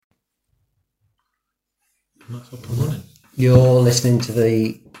and that's up and running. You're listening to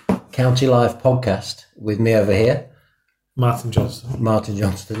the County Live podcast with me over here, Martin Johnston. Martin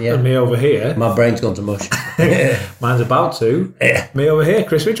Johnston, yeah. And me over here. My brain's gone to mush. Mine's about to. Yeah. Me over here,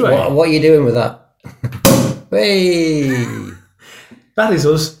 Chris Ridgway. What are you doing with that? Hey! That is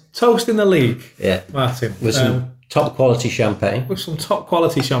us toasting the league, Yeah. Martin. With some top quality champagne. With some top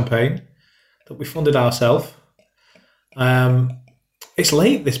quality champagne that we funded ourselves. It's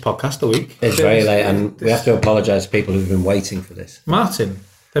late, this podcast, a week. It's very late, and we have to apologise to people who've been waiting for this. Martin,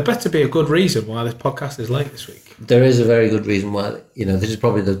 there better be a good reason why this podcast is late this week. There is a very good reason why, this is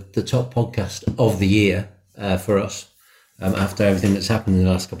probably the top podcast of the year for us after everything that's happened in the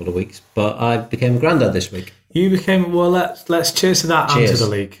last couple of weeks. But I became a granddad this week. You became, well, let's cheers to that. Cheers. And to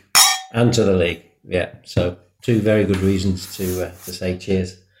the league. And to the league, yeah. So two very good reasons to say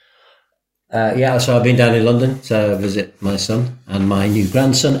cheers. So I've been down in London to visit my son and my new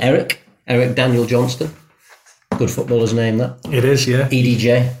grandson, Eric Daniel Johnston. Good footballer's name, that. It is, yeah.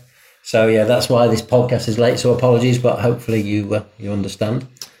 EDJ. So, yeah, that's why this podcast is late, so apologies, but hopefully you understand.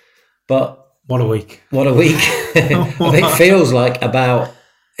 But what a week. What a week. It feels like about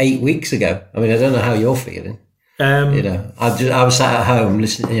 8 weeks ago. I mean, I don't know how you're feeling. I was sat at home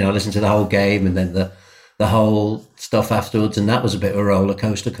listening to the whole game and then the whole stuff afterwards, and that was a bit of a roller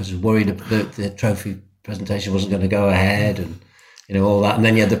coaster because I was worried that the trophy presentation wasn't going to go ahead and all that. And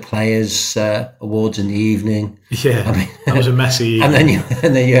then you had the players' awards in the evening. Yeah, I mean, that was a messy evening.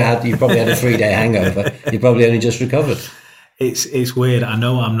 And then you probably had a 3-day hangover. You probably only just recovered. It's weird. I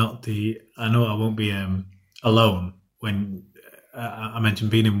know I won't be alone when I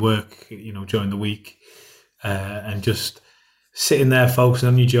mentioned being in work, during the week, and just sitting there focusing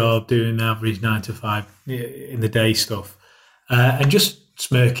on your job, doing the average 9 to 5 in the day stuff, and just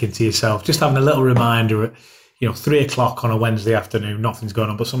smirking to yourself, just having a little reminder at 3 o'clock on a Wednesday afternoon, nothing's going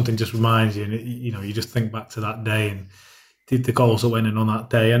on, but something just reminds you, and you just think back to that day and the goals that went in on that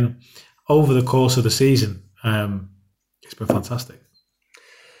day, and over the course of the season, it's been fantastic.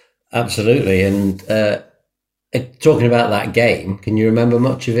 Absolutely, and talking about that game, can you remember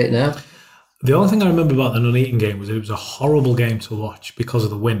much of it now? The only thing I remember about the Nuneaton game was that it was a horrible game to watch because of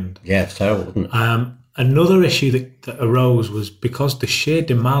the wind. Yeah, it's terrible, wasn't it? Another issue that arose was because the sheer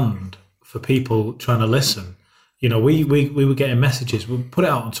demand for people trying to listen. We were getting messages. We put it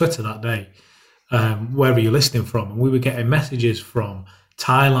out on Twitter that day, wherever you're listening from, and we were getting messages from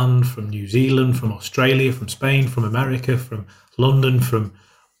Thailand, from New Zealand, from Australia, from Spain, from America, from London, from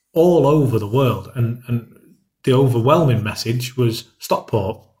all over the world. And the overwhelming message was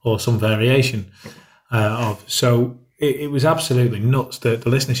Stockport, or some variation of. So it was absolutely nuts, the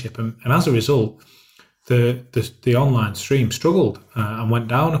listenership. And as a result, the online stream struggled and went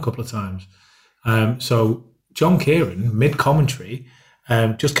down a couple of times. So John Kieran, mid-commentary,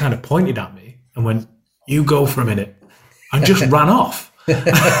 just kind of pointed at me and went, "You go for a minute," and just ran off.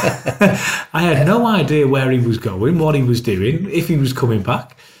 I had no idea where he was going, what he was doing, if he was coming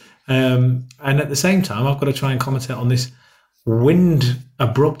back. And at the same time, I've got to try and commentate on this wind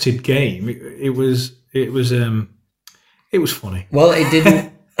abrupted game. It was funny. Well, it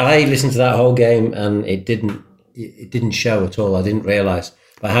didn't. I listened to that whole game and it didn't show at all. I didn't realise.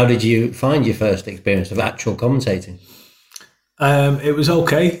 But how did you find your first experience of actual commentating? It was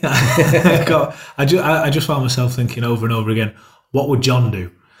okay. I just found myself thinking over and over again, what would John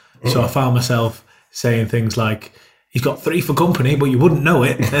do? So I found myself saying things like, "He's got 3 for company, but you wouldn't know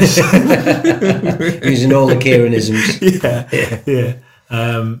it." Using all the Kieranisms. Yeah.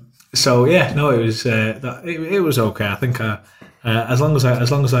 It was okay. I think as long as I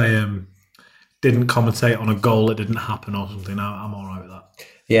didn't commentate on a goal that didn't happen or something, I'm all right with that.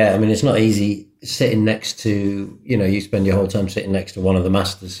 Yeah, I mean, it's not easy sitting next to, you spend your whole time sitting next to one of the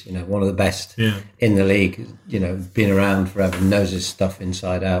masters, one of the best in the league, been around forever, knows his stuff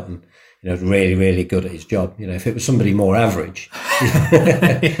inside out and, really, really good at his job. If it was somebody more average,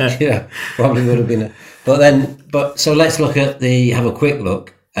 probably would have been. So let's have a quick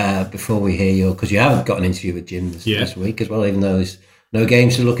look before we hear because you haven't got an interview with Jim this week as well, even though there's no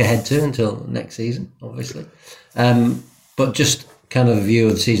games to look ahead to until next season, obviously. But just kind of a view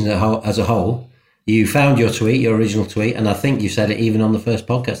of the season as a whole. You found your original tweet, and I think you said it even on the first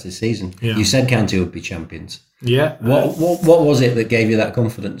podcast this season. Yeah. You said County would be champions. Yeah. What was it that gave you that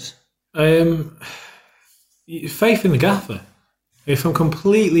confidence? Faith in the gaffer. If I'm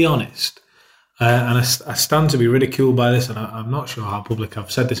completely honest, and I stand to be ridiculed by this, and I'm not sure how public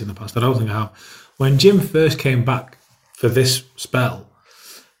I've said this in the past. I don't think I have. When Jim first came back for this spell,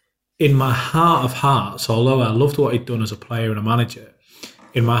 in my heart of hearts, although I loved what he'd done as a player and a manager,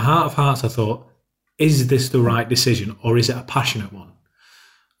 in my heart of hearts I thought, is this the right decision or is it a passionate one?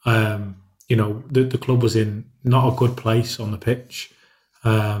 the club was in not a good place on the pitch,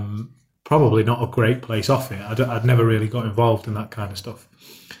 probably not a great place off it. I'd never really got involved in that kind of stuff.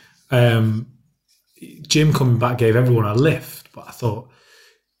 Jim coming back gave everyone a lift, but I thought,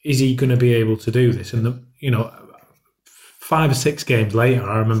 is he going to be able to do this? And 5 or 6 games later,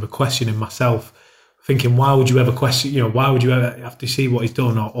 I remember questioning myself, thinking, why would you ever question? Why would you ever have to see what he's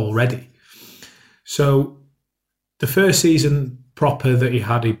done already? So the first season proper that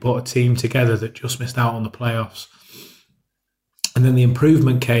he put a team together that just missed out on the playoffs. And then the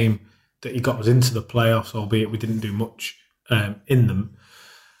improvement came that he got us into the playoffs, albeit we didn't do much in them.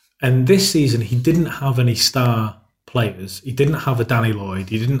 And this season, he didn't have any star players. He didn't have a Danny Lloyd.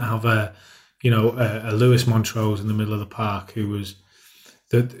 He didn't have a Lewis Montrose in the middle of the park, who was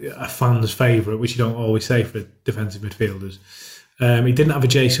a fan's favourite, which you don't always say for defensive midfielders. He didn't have a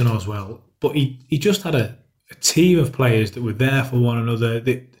Jason Oswell, but he just had a team of players that were there for one another.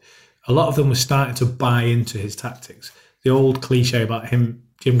 A lot of them were starting to buy into his tactics. The old cliche about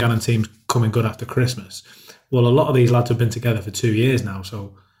Jim Gannon teams coming good after Christmas. Well, a lot of these lads have been together for 2 years now,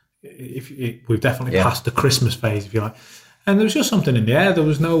 so we've definitely passed the Christmas phase, if you like. And there was just something in the air. There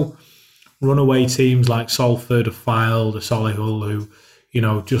was no runaway teams like Salford or Fylde or Solihull who,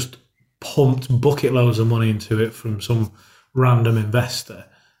 just pumped bucket loads of money into it from some random investor,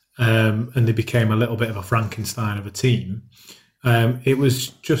 and they became a little bit of a Frankenstein of a team. It was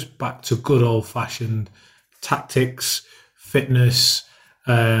just back to good old-fashioned tactics, fitness.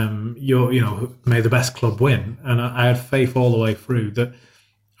 May the best club win, and I had faith all the way through that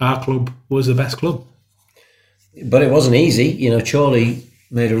our club was the best club. But it wasn't easy. Chorley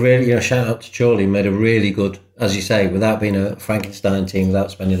made a really, shout out to Chorley, made a really good, as you say, without being a Frankenstein team, without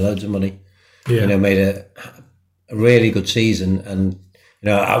spending loads of money. Yeah. Made a really good season, and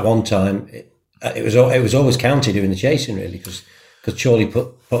at one time it was always County doing the chasing, really, because Chorley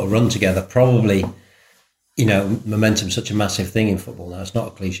put a run together. Probably, momentum's such a massive thing in football now. It's not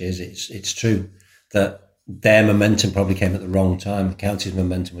a cliche, is it? It's true that their momentum probably came at the wrong time. County's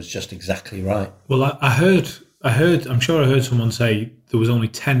momentum was just exactly right. Well, I heard. I'm sure I heard someone say there was only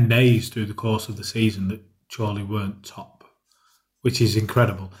 10 days through the course of the season that Chorley weren't top, which is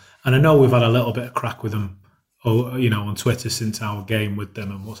incredible. And I know we've had a little bit of crack with them, on Twitter since our game with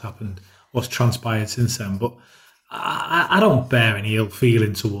them and what's transpired since then. But I don't bear any ill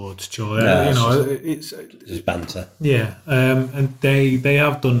feeling towards Chorley. No, it's banter. Yeah, and they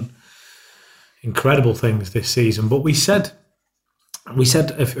have done incredible things this season. But we said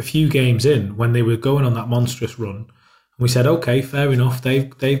a few games in, when they were going on that monstrous run, we said, okay, fair enough,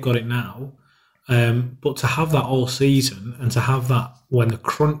 they've got it now. But to have that all season, and to have that when the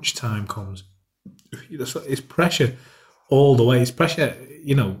crunch time comes, it's pressure all the way. It's pressure,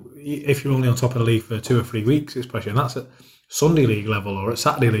 if you're only on top of the league for 2 or 3 weeks, it's pressure. And that's at Sunday league level or at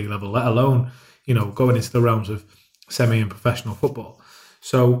Saturday league level, let alone, going into the realms of semi and professional football.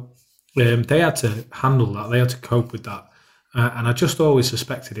 So they had to handle that. They had to cope with that. And I just always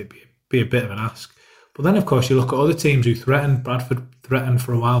suspected it'd be a bit of an ask. But then, of course, you look at other teams who threatened. Bradford threatened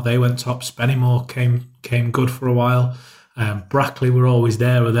for a while. They went top. Spennymoor came good for a while. Brackley were always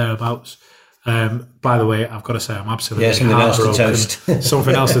there or thereabouts. By the way, I've got to say, I'm absolutely something else to toast.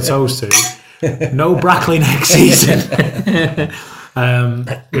 Something else to toast to. No Brackley next season.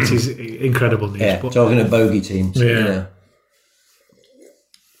 Which is incredible news. Yeah, but, talking of bogey teams. Yeah.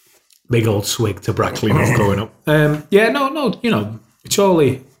 Big old swig to Brackley not going up.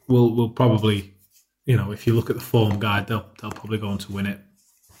 Chorley will probably, if you look at the form guide, they'll probably go on to win it.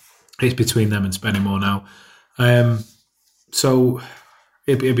 It's between them and Spennymoor now. So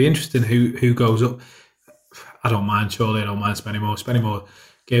it'd be interesting who goes up. I don't mind Chorley, I don't mind Spennymoor. Spennymoor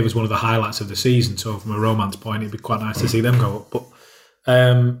gave us one of the highlights of the season, so from a romance point, it'd be quite nice to see them go up. But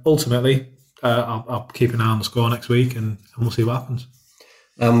ultimately, I'll keep an eye on the score next week, and we'll see what happens.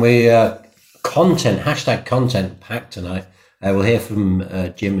 And we hashtag content packed tonight. We'll hear from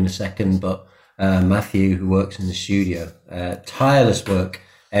Jim in a second, but Matthew, who works in the studio, tireless work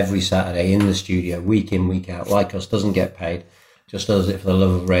every Saturday in the studio, week in, week out, like us, doesn't get paid, just does it for the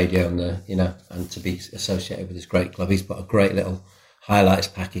love of radio and and to be associated with this great club. He's put a great little highlights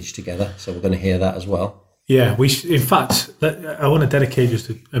package together, so we're going to hear that as well. Yeah, in fact, I want to dedicate just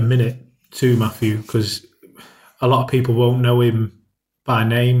a minute to Matthew, because a lot of people won't know him by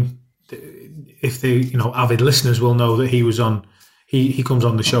name. If they, avid listeners will know that he was on. He comes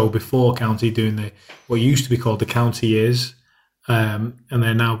on the show before County, doing what used to be called the County Years, and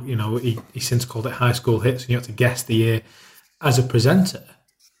then now he since called it High School Hits, and you have to guess the year. As a presenter,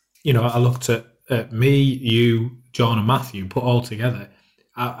 I looked at me, you, John, and Matthew put all together.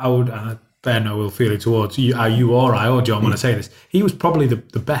 I would, and bear no ill feeling towards you or I or John when I say this. He was probably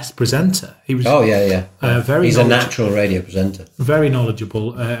the best presenter. He was. Oh yeah. He's a natural radio presenter. Very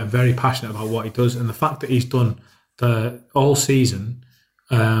knowledgeable and very passionate about what he does. And the fact that he's done the all season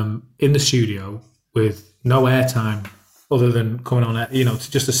in the studio with no airtime other than coming on,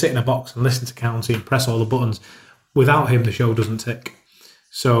 just to sit in a box and listen to County and press all the buttons. Without him, the show doesn't tick.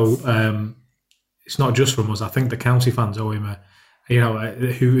 So it's not just from us. I think the County fans owe him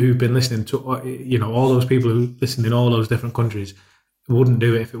who've been listening to, all those people who listened in all those different countries wouldn't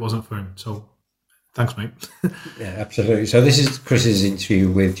do it if it wasn't for him. So thanks, mate. Yeah, absolutely. So this is Chris's interview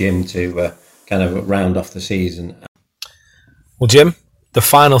with Jim to kind of round off the season. Well, Jim, the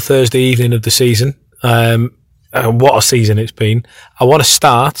final Thursday evening of the season. What a season it's been. I want to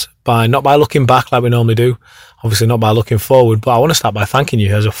start not by looking back like we normally do, obviously not by looking forward, but I want to start by thanking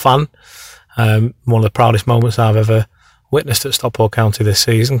you as a fan. One of the proudest moments I've ever witnessed at Stockport County this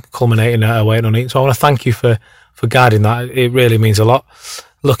season, culminating at away at Nuneaton. So I want to thank you for guiding that. It really means a lot.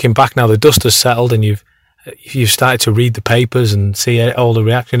 Looking back now, the dust has settled and you've started to read the papers and see all the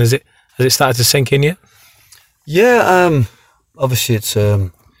reaction. Has it started to sink in yet? Yeah, obviously it's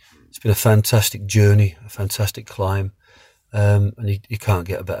been a fantastic journey, a fantastic climb, and you can't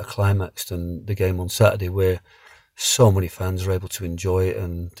get a better climax than the game on Saturday, where so many fans are able to enjoy it,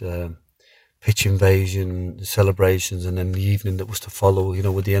 and pitch invasion, the celebrations, and then the evening that was to follow,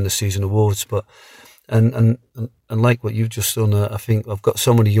 with the end of season awards. But and like what you've just done, I think I've got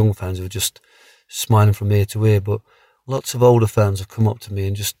so many young fans who are just smiling from ear to ear, but lots of older fans have come up to me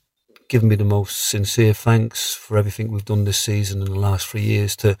and just given me the most sincere thanks for everything we've done this season in the last 3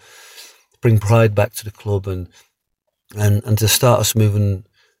 years to bring pride back to the club and to start us moving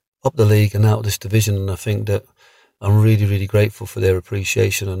up the league and out of this division. And I think that I'm really, really grateful for their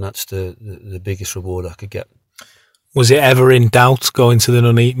appreciation, and that's the biggest reward I could get. Was it ever in doubt going to the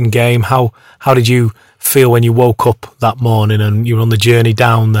Nuneaton game? How did you feel when you woke up that morning and you were on the journey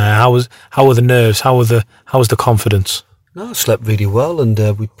down there? How were the nerves? How was the confidence? No, I slept really well, and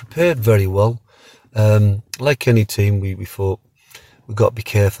we prepared very well. Like any team, we thought we've got to be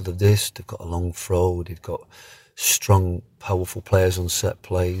careful of this. They've got a long throw. They've got strong, powerful players on set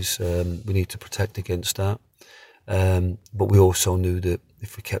plays. We need to protect against that. But we also knew that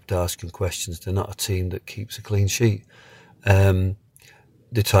if we kept asking questions, they're not a team that keeps a clean sheet. They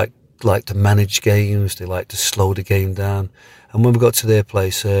like to manage games. They like to slow the game down. And when we got to their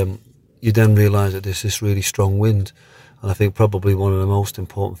place, you then realise that there's this really strong wind. And I think probably one of the most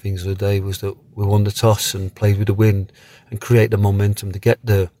important things of the day was that we won the toss and played with the wind and create the momentum to get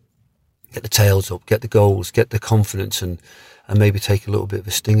the tails up, get the goals, get the confidence, and maybe take a little bit of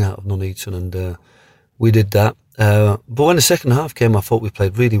a sting out of Nuneaton. And we did that. But when the second half came, I thought we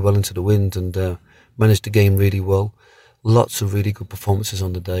played really well into the wind and managed the game really well. Lots of really good performances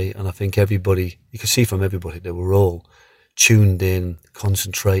on the day. And I think everybody, you could see from everybody, they were all tuned in,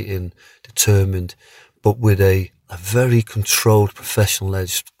 concentrating, determined, but with a very controlled professional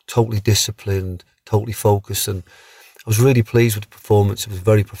edge, totally disciplined, totally focused. And I was really pleased with the performance. It was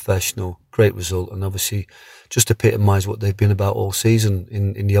very professional, great result, and obviously just epitomised what they've been about all season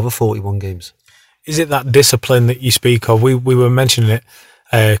in the other 41 games. Is it that discipline that you speak of? We were mentioning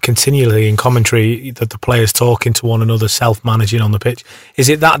it continually in commentary, that the players talking to one another, self-managing on the pitch. Is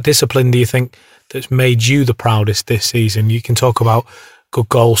it that discipline, do you think, that's made you the proudest this season? You can talk about good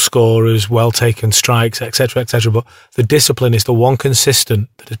goal scorers, well-taken strikes, etc., but the discipline is the one consistent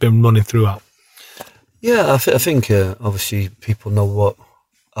that has been running throughout. Yeah, I think obviously people know what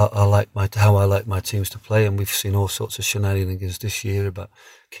how I like my teams to play, and we've seen all sorts of shenanigans this year about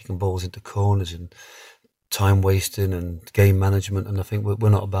kicking balls into corners and time wasting and game management, and I think we're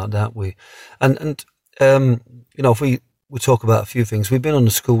not about that. If we talk about a few things. We've been on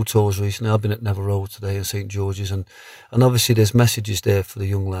the school tours recently. I've been at Neville Road today and St George's, and obviously there's messages there for the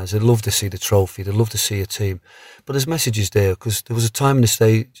young lads. They'd love to see the trophy. They'd love to see a team, but there's messages there because there was a time in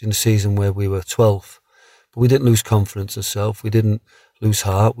the season where we were 12th, but we didn't lose confidence in self. We didn't lose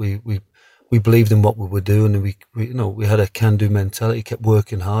heart. We believed in what we were doing, and we had a can-do mentality. Kept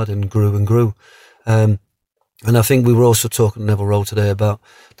working hard and grew and grew. And I think we were also talking at Neville Road today about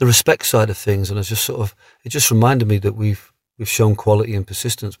the respect side of things, and it just reminded me that we've shown quality and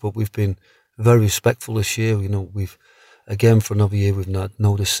persistence, but we've been very respectful this year. We've again for another year we've not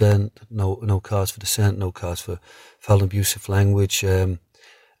no dissent, no cards for dissent, no cards for foul and abusive language.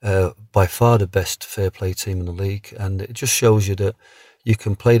 By far the best fair play team in the league, and it just shows you that you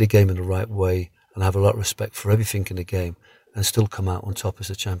can play the game in the right way and have a lot of respect for everything in the game and still come out on top as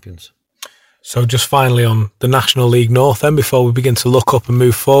the champions. So just finally on the National League North then, before we begin to look up and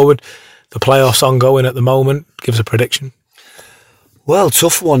move forward, the playoffs ongoing at the moment. Give us a prediction. Well,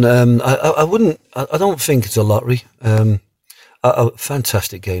 tough one. I wouldn't. I don't think it's a lottery. A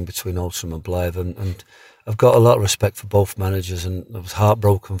fantastic game between Oldham and Blythe, and I've got a lot of respect for both managers, and I was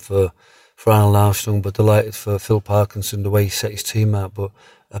heartbroken for Alan Armstrong, but delighted for Phil Parkinson, the way he set his team out. But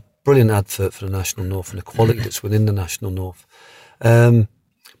a brilliant advert for the National North and the quality that's within the National North.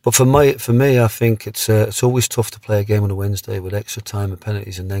 But for me, I think it's always tough to play a game on a Wednesday with extra time and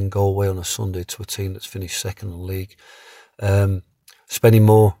penalties, and then go away on a Sunday to a team that's finished second in the league.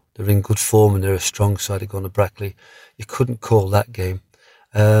 Spennymoor, they're in good form and they're a strong side. They're going to Brackley. You couldn't call that game.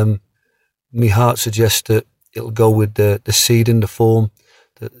 My heart suggests that it'll go with the seed in the form.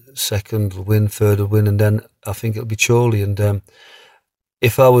 The second will win, third will win, and then I think it'll be Chorley. And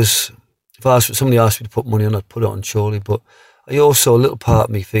if somebody asked me to put money on, I'd put it on Chorley. But I also, a little part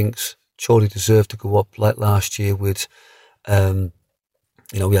of me thinks Chorley deserve to go up like last year with,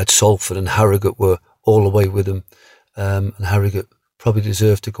 we had Salford and Harrogate were all the way with them, and Harrogate probably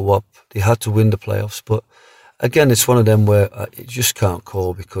deserved to go up. They had to win the playoffs, but again, it's one of them where you just can't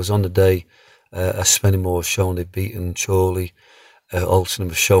call, because on the day, as Spennymoor has shown, they've beaten Chorley. Oldham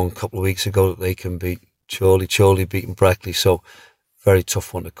has shown a couple of weeks ago that they can beat Chorley. Chorley beating Brackley, so very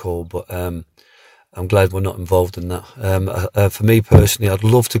tough one to call, but I'm glad we're not involved in that. For me personally, I'd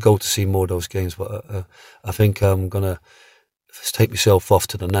love to go to see more of those games, but I think I'm going to take myself off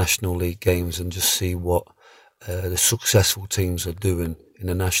to the National League games and just see what the successful teams are doing in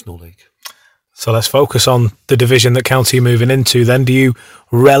the National League. So let's focus on the division that County are moving into then. Do you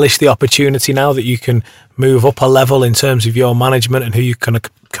relish the opportunity now that you can move up a level in terms of your management and who you're going to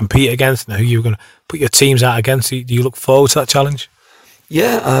compete against and who you're going to put your teams out against? Do you look forward to that challenge?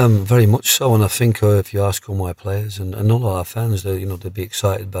 Yeah, very much so. And I think if you ask all my players and all our fans, they'd be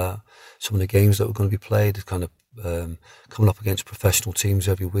excited about some of the games that were going to be played, kind of coming up against professional teams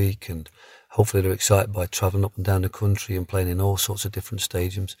every week, and hopefully they're excited by travelling up and down the country and playing in all sorts of different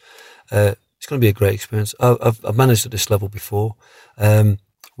stadiums. It's going to be a great experience. I've managed at this level before.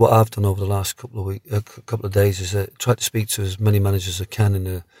 What I've done over the last couple of days is try to speak to as many managers as I can in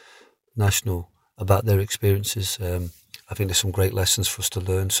the national about their experiences. I think there's some great lessons for us to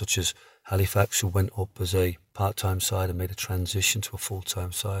learn, such as Halifax, who went up as a part-time side and made a transition to a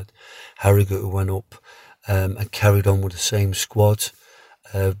full-time side. Harrogate, who went up and carried on with the same squad,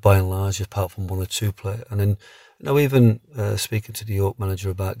 by and large, apart from one or two players. And then, even speaking to the York manager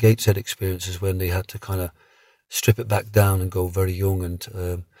about Gateshead experiences when they had to kind of strip it back down and go very young,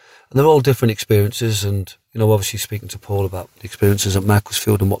 and they're all different experiences. And obviously speaking to Paul about the experiences at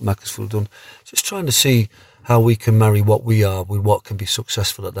Macclesfield and what Macclesfield have done, just trying to see how we can marry what we are with what can be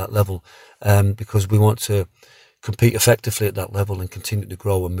successful at that level, because we want to compete effectively at that level and continue to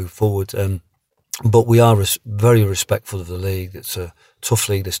grow and move forward. But we are very respectful of the league. It's a tough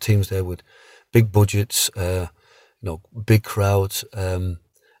league. There's teams there with big budgets, big crowds, and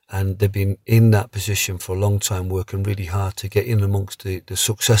they've been in that position for a long time, working really hard to get in amongst the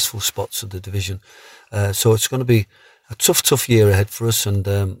successful spots of the division. So it's going to be a tough year ahead for us. And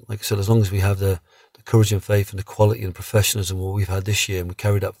like I said, as long as we have the courage and faith and the quality and professionalism what we've had this year, and we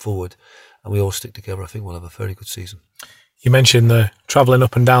carry that forward, and we all stick together, I think we'll have a very good season. You mentioned the travelling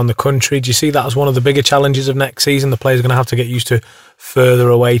up and down the country. Do you see that as one of the bigger challenges of next season? The players are going to have to get used to further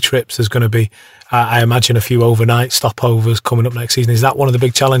away trips. There's going to be, I imagine, a few overnight stopovers coming up next season. Is that one of the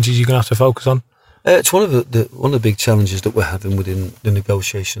big challenges you're going to have to focus on? It's one of the big challenges that we're having within the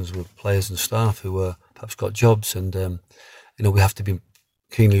negotiations with players and staff who perhaps got jobs, and we have to be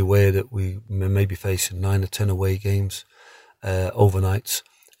keenly aware that we may be facing 9 or 10 away games overnights.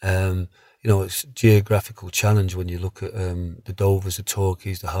 It's a geographical challenge when you look at the Dovers, the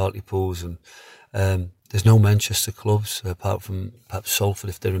Torquays, the Hartlepools, and there's no Manchester clubs apart from perhaps Salford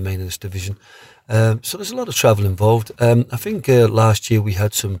if they remain in this division. So there's a lot of travel involved. I think last year we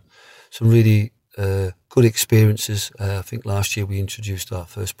had some really good experiences. I think last year we introduced our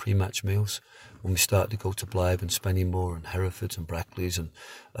first pre-match meals when we started to go to Blythe and Spennymoor and Hereford and Brackley's, and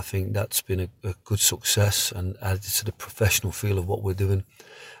I think that's been a good success and added to the professional feel of what we're doing.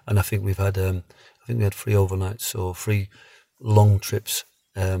 And I think we had 3 overnights or 3 long trips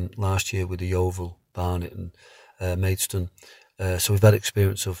last year with the Yeovil, Barnet and Maidstone. So we've had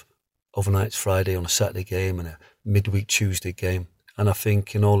experience of overnights Friday on a Saturday game and a midweek Tuesday game. And I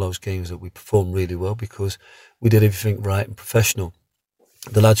think in all those games that we performed really well because we did everything right and professional.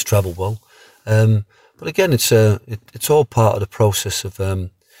 The lads travel well. But again, it's all part of the process of,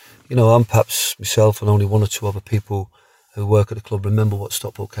 I'm perhaps myself and only 1 or 2 other people who work at the club remember what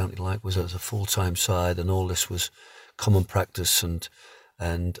Stockport County like was as a full-time side, and all this was common practice, and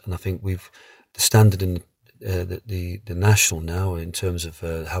I think the standard in the national now in terms of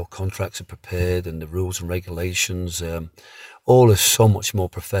how contracts are prepared and the rules and regulations. All is so much more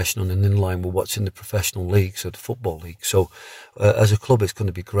professional and in line with what's in the professional leagues, so the football league. So as a club, it's going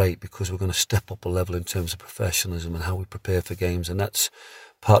to be great because we're going to step up a level in terms of professionalism and how we prepare for games. And that's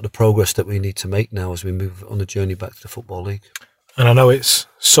part of the progress that we need to make now as we move on the journey back to the football league. And I know it's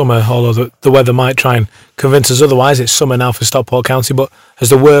summer, although the weather might try and convince us otherwise. It's summer now for Stockport County, but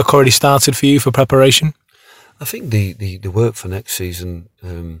has the work already started for you for preparation? I think the work for next season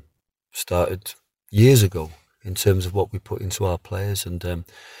started years ago, in terms of what we put into our players and,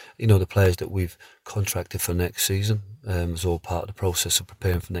 the players that we've contracted for next season is all part of the process of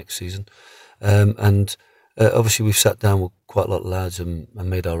preparing for next season. Obviously we've sat down with quite a lot of lads and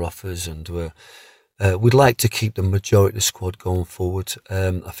made our offers, and we'd like to keep the majority of the squad going forward.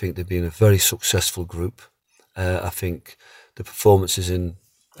 I think they've been a very successful group. I think the performances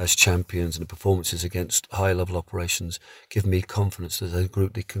as champions and the performances against high level operations give me confidence that as a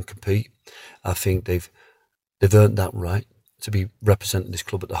group they can compete. I think they've earned that right to be representing this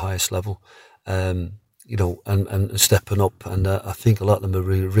club at the highest level, and stepping up. And I think a lot of them are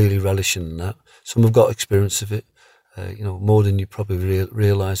really relishing that. Some have got experience of it, more than you probably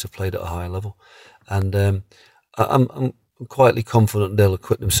realise have played at a high level. And I'm quietly confident they'll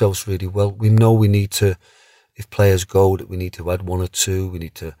acquit themselves really well. We know we need to, if players go, that we need to add one or two. We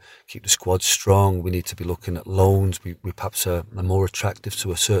need to keep the squad strong. We need to be looking at loans. We perhaps are more attractive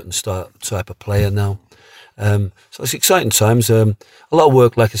to a certain type of player now. So it's exciting times. A lot of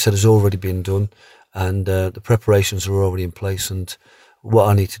work, like I said, has already been done, and the preparations are already in place. And what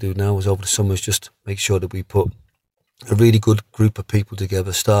I need to do now is over the summer is just make sure that we put a really good group of people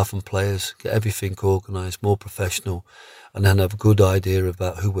together, staff and players, get everything organised, more professional, and then have a good idea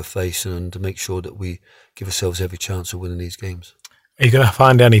about who we're facing and to make sure that we give ourselves every chance of winning these games. Are you going to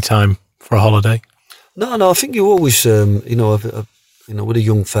find any time for a holiday? No, I think you always, with a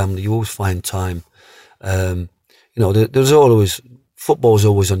young family, you always find time. There's always, football's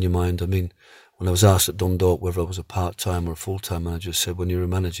always on your mind. I mean, when I was asked at Dundalk whether I was a part-time or a full-time manager, I said, when you're a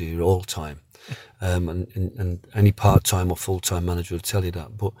manager, you're all-time. And any part-time or full-time manager will tell you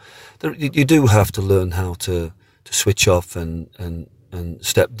that. But you do have to learn how to switch off and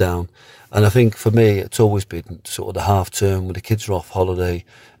step down. And I think for me, it's always been sort of the half-term when the kids are off holiday.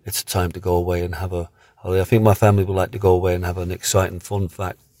 It's time to go away and have a holiday. I think my family would like to go away and have an exciting, fun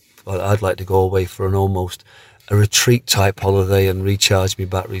fact. I'd like to go away for an almost a retreat type holiday and recharge my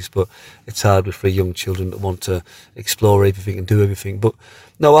batteries, but it's hard with 3 young children that want to explore everything and do everything. But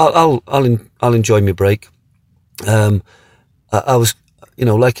no, I'll enjoy my break. I was,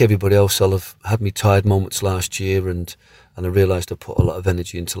 like everybody else, I'll have had me tired moments last year, and I realised I put a lot of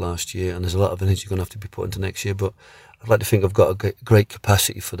energy into last year, and there's a lot of energy going to have to be put into next year. But I'd like to think I've got a great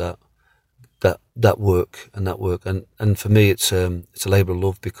capacity for that work. And for me, it's a labour of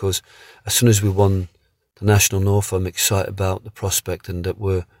love, because as soon as we won the National North, I'm excited about the prospect, and that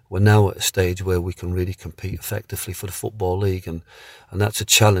we're now at a stage where we can really compete effectively for the Football League, and that's a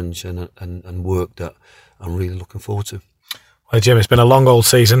challenge and work that I'm really looking forward to. Well, Jim, it's been a long old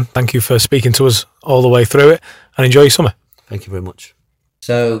season. Thank you for speaking to us all the way through it, and enjoy your summer. Thank you very much.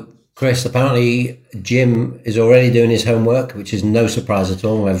 So, Chris, apparently Jim is already doing his homework, which is no surprise at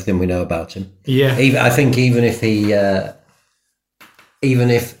all, everything we know about him. Yeah. I think even if he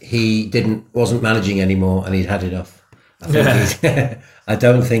wasn't managing anymore and he'd had enough, I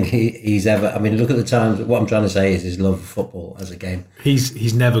don't think he's ever. I mean, look at the times. What I'm trying to say is his love of football as a game.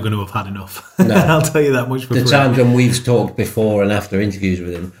 He's never going to have had enough. No. I'll tell you that much. For the free. Times when we've talked before and after interviews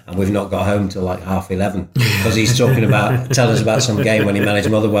with him, and we've not got home till like 11:30 because he's telling us about some game when he managed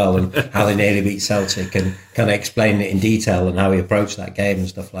Motherwell and how they nearly beat Celtic, and kind of explaining it in detail and how he approached that game and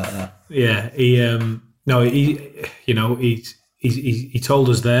stuff like that. Yeah, He told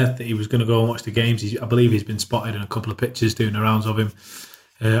us there that he was going to go and watch the games. I believe he's been spotted in a couple of pictures doing the rounds of him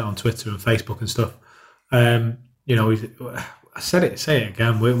on Twitter and Facebook and stuff. I say it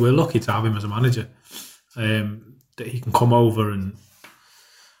again. We're lucky to have him as a manager. That he can come over and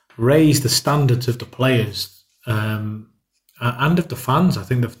raise the standards of the players and of the fans. I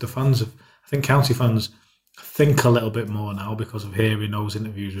think County fans think a little bit more now because of hearing those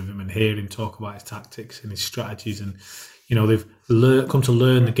interviews with him and hearing him talk about his tactics and his strategies, and they've come to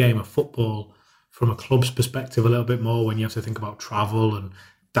learn the game of football from a club's perspective a little bit more, when you have to think about travel and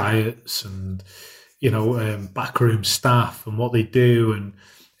diets and backroom staff and what they do, and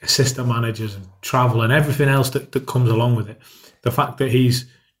assistant managers and travel and everything else that comes along with it. The fact that he's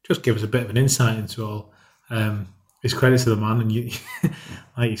just give us a bit of an insight into all is credit to the man, and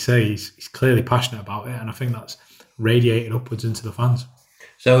like you say, he's clearly passionate about it, and I think that's radiated upwards into the fans.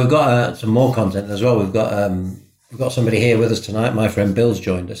 So we've got some more content as well. We've got somebody here with us tonight. My friend Bill's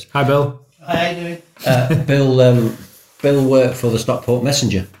joined us. Hi, Bill. Hi, how you doing? Bill worked for the Stockport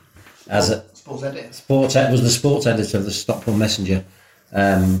Messenger as a sports editor. Was the sports editor of the Stockport Messenger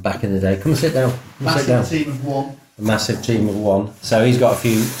back in the day. Come and sit down. Massive team of one. A massive team of one. So he's got a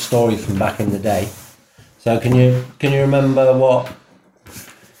few stories from back in the day. So can you remember what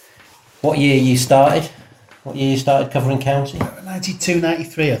year you started? What year you started covering county? 92,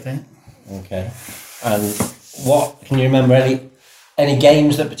 93, I think. Okay. And what can you remember? Any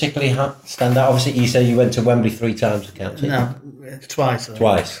games that particularly stand out? Obviously, you said you went to Wembley 3 times for county. No, twice.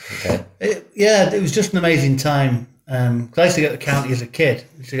 Twice. Okay. It was just an amazing time. Cause I used to get to county as a kid.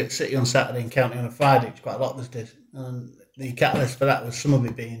 I used to get to City on Saturday and county on a Friday, which quite a lot of us did. And the catalyst for that was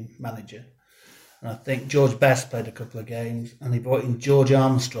Summerby being manager. And I think George Best played a couple of games, and he brought in George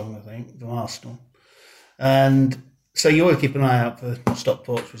Armstrong, I think, from Arsenal. And so you always keep an eye out for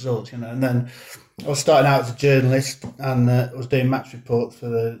Stockport's results, And then I was starting out as a journalist, and I was doing match reports for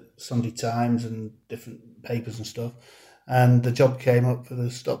the Sunday Times and different papers and stuff. And the job came up for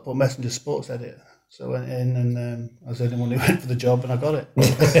the Stockport Messenger sports editor. So I went in, and I was the only one who went for the job, and I got it.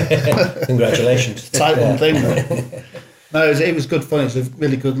 Congratulations! Tight one thing, though. No, it was good fun. It was a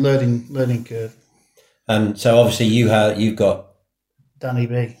really good learning curve. And so obviously you've got Danny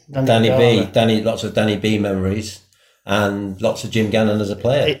B. Lots of Danny B memories, and lots of Jim Gannon as a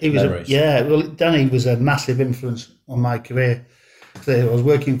player memories. Danny was a massive influence on my career. So I was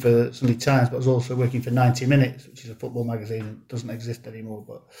working for Sunday Times, but I was also working for 90 Minutes, which is a football magazine that doesn't exist anymore,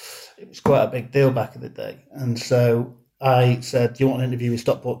 but it was quite a big deal back in the day. And so I said, do you want an interview with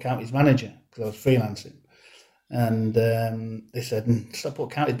Stockport County's manager? Because I was freelancing. And they said,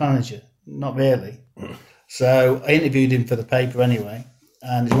 Stockport County's manager? Not really. So I interviewed him for the paper anyway.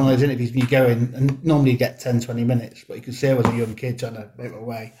 And it's one of those interviews when you go in, and normally you get 10, 20 minutes, but you could see I was a young kid trying to make my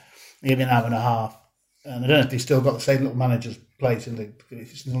way. Maybe an hour and a half. And I don't know if they still got the same little manager's place,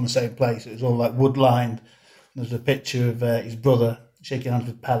 it's still in the same place. It was all like wood lined. There's a picture of his brother shaking hands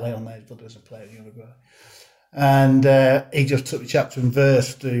with Pele on there. His brother was a player in Uruguay. And he just took the chapter and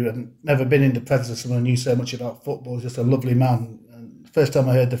verse through, and never been in the presence of someone who knew so much about football. He's just a lovely man. And the first time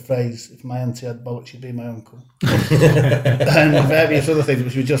I heard the phrase, if my auntie had bollocks, she'd be my uncle. And various other things,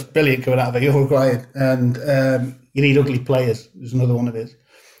 which were just brilliant coming out of a Uruguayan. And you need ugly players, was another one of his.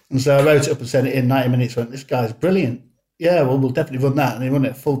 And so I wrote it up and sent it in 90 Minutes, went, this guy's brilliant. Yeah, well, we'll definitely run that. And he run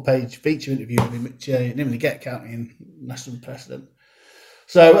a full-page feature interview with him, which he didn't really get county in national precedent.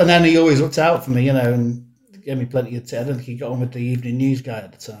 So, and then he always looked out for me, and gave me plenty of tips. I don't think he got on with the evening news guy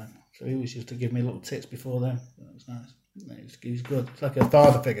at the time. So he always used to give me little tips before then. That was nice. He was good. It's like a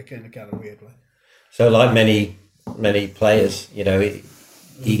father figure in a kind of weird way. So like many players, he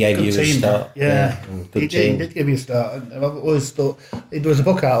gave good you team, a start. Yeah. Good He team. did give me a start. And I've always thought, there was a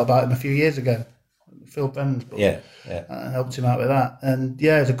book out about him a few years ago, Phil Brennan's book. Yeah. I helped him out with that. And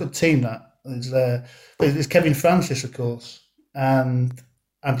yeah, it was a good team that. There's Kevin Francis, of course, and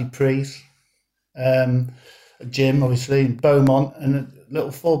Andy Preece, Jim, obviously, and Beaumont, and a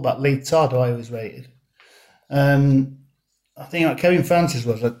little fullback, Lee Todd, who I always rated. I think like Kevin Francis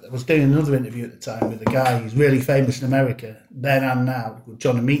was doing another interview at the time with a guy who's really famous in America, then and now, called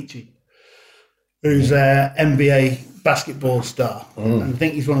John Amici, who's an NBA basketball star. And I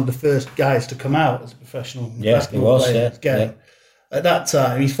think he's one of the first guys to come out as a professional basketball player. Yeah. At that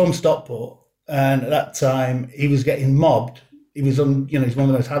time, he's from Stockport, and at that time, he was getting mobbed. He was he's one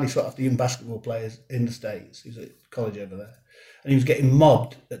of the most highly sought after young basketball players in the States. He's at college over there. And he was getting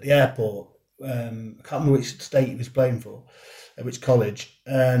mobbed at the airport. I can't remember which state he was playing for, which college.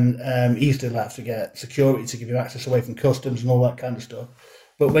 And he used to have to get security to give him access away from customs and all that kind of stuff.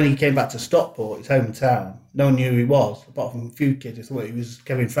 But when he came back to Stockport, his hometown, no one knew who he was, apart from a few kids who thought he was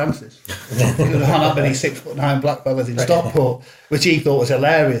Kevin Francis. There were not many 6'9" black fellas in Stockport, which he thought was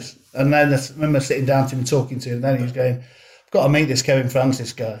hilarious. And then I remember sitting down to him and talking to him, and then he was going, got to meet this Kevin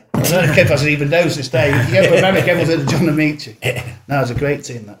Francis guy. I don't know if Kevin Francis even knows this day. If you go to America, everyone's at John Amici. No, it was a great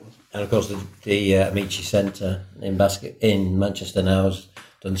team, that was. And of course, the Amici Centre in Manchester now has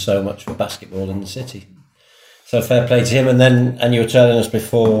done so much for basketball in the city. So fair play to him. And you were telling us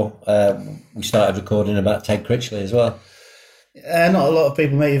before we started recording about Ted Critchley as well. Not a lot of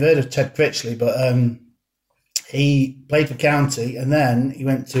people may have heard of Ted Critchley, but he played for County, and then he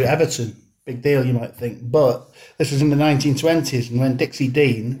went to Everton. Big deal, you might think. But this was in the 1920s, and when Dixie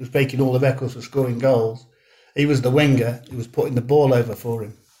Dean was breaking all the records for scoring goals, he was the winger who was putting the ball over for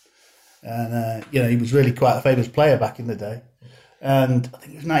him. And, he was really quite a famous player back in the day. And I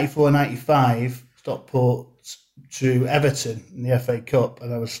think it was 94, 95, Stockport to Everton in the FA Cup,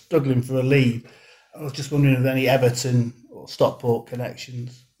 and I was struggling for a leave. I was just wondering if any Everton or Stockport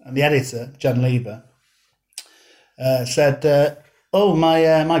connections. And the editor, John Lever, said,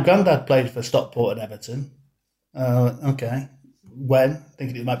 my granddad played for Stockport and Everton. Okay. When?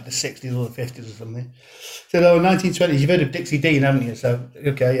 Thinking it might be the 60s or the 50s or something. Said, 1920s. You've heard of Dixie Dean, haven't you? So,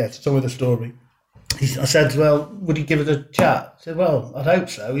 okay, yeah, it's some of the story. I said, well, would he give us a chat? I said, well, I'd hope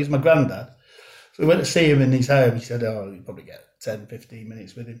so. He's my granddad. So we went to see him in his home. He said, you'd probably get 10, 15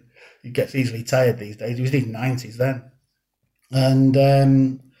 minutes with him. He gets easily tired these days. He was in his 90s then. And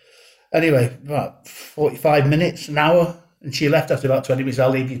anyway, about 45 minutes, an hour, and she left after about 20 minutes. I'll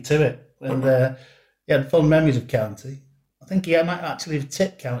leave you to it. And he had fond memories of County. I think he might actually have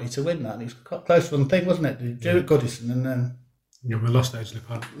tipped County to win that. And it was quite close one thing, wasn't it? He drew at Goodison and then... Yeah, we lost Edgeley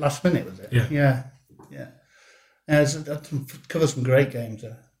Park. Last minute, was it? Yeah. I covered some great games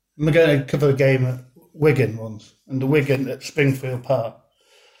there. I'm going to cover a game at Wigan once, and the Wigan at Springfield Park.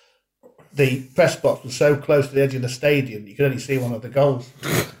 The press box was so close to the edge of the stadium you could only see one of the goals.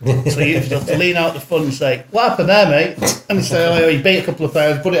 So you have to lean out the front and say, "What happened there, mate?" And he say, he beat a couple of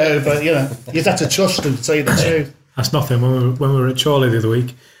players, put it over. You just have to trust him to tell you the truth. That's nothing. When we were at Chorley the other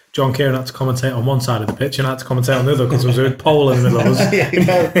week, John Kieran had to commentate on one side of the pitch and I had to commentate on the other because there was a pole in the middle of us.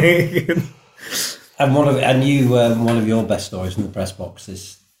 And one of your best stories from the press box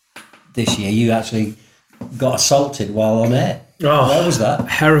this year, you actually got assaulted while on air. Oh, where was that?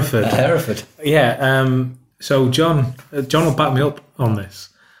 Hereford. At Hereford. Yeah. So John will back me up on this.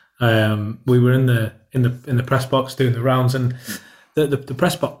 We were in the press box doing the rounds, and the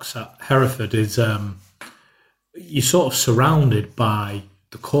press box at Hereford is you're sort of surrounded by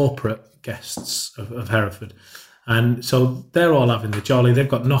the corporate guests of Hereford. And so they're all having the jolly. They've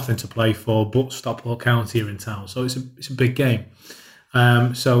got nothing to play for but Stockport County are in town. So it's a big game.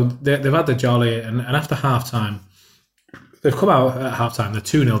 So they've had the jolly, and after half-time, they've come out at half-time. They're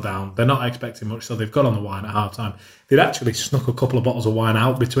 2-0 down. They're not expecting much, so they've got on the wine at half-time. They'd actually snuck a couple of bottles of wine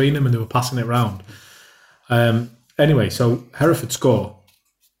out between them, and they were passing it round. Anyway, so Hereford score,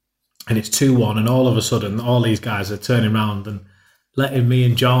 and it's 2-1, and all of a sudden, all these guys are turning around and letting me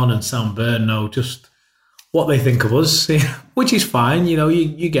and John and Sam Byrne know just what they think of us, which is fine.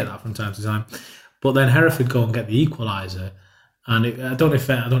 You get that from time to time. But then Hereford go and get the equaliser, and I don't know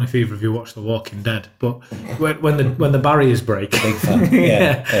if either of you watched The Walking Dead, but when the barriers break, big fan,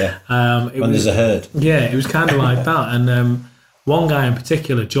 yeah. There's a herd, it was kind of like that. And one guy in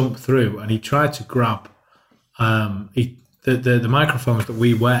particular jumped through, and he tried to grab the microphones that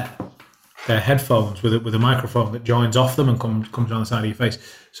we wear. They're headphones with a microphone that joins off them and comes down the side of your face.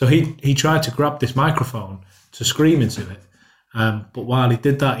 So he tried to grab this microphone to scream into it. But while he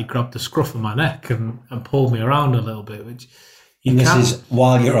did that, he grabbed the scruff of my neck and pulled me around a little bit, which this is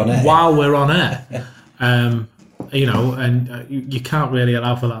while you're on air. While we're on air. You can't really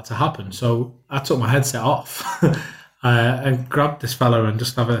allow for that to happen. So I took my headset off and grabbed this fella and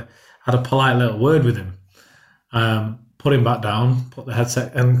just had a polite little word with him. Put him back down, put the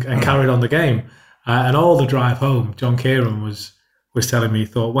headset and carried on the game. And all the drive home, John Kieran was telling me he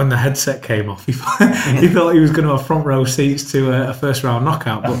thought when the headset came off, he thought he was going to have front row seats to a first round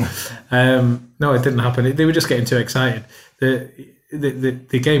knockout. But no, it didn't happen. They were just getting too excited.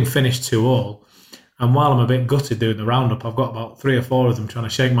 The game finished 2-2. And while I'm a bit gutted doing the roundup, I've got about 3 or 4 of them trying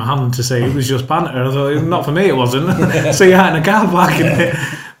to shake my hand to say it was just banter. I thought, not for me, it wasn't. So you had in a car park.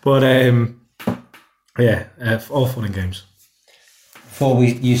 But all fun and games. Before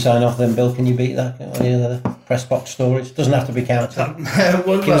you sign off then, Bill, can you beat that? Any other press box stories? Doesn't have to be County.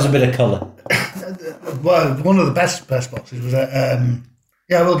 Give us a bit of colour. Well, one of the best press boxes was at...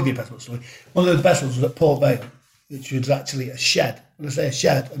 I will give you a press box story. One of the best ones was at Port Vale, which was actually a shed. When I say a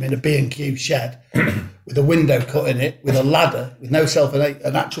shed, I mean a B&Q shed with a window cut in it, with a ladder, with no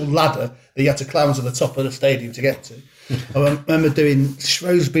an actual ladder that you had to climb to the top of the stadium to get to. I remember doing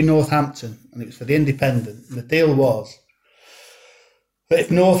Shrewsbury Northampton, and it was for the Independent. And the deal was that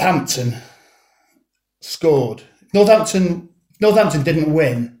if Northampton scored, Northampton didn't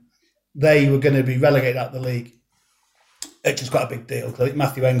win, they were going to be relegated out of the league. Which was quite a big deal because I think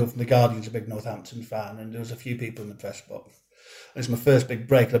Matthew Engel from The Guardian's a big Northampton fan, and there was a few people in the press box. It was my first big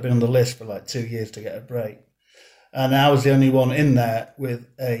break. I've been on the list for like 2 years to get a break, and I was the only one in there with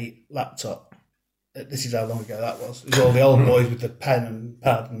a laptop. This is how long ago that was. It was all the old boys with the pen and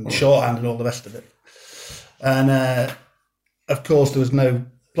pad and shorthand and all the rest of it. And of course, there was no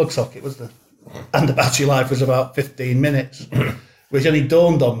plug socket, was there? And the battery life was about 15 minutes, which only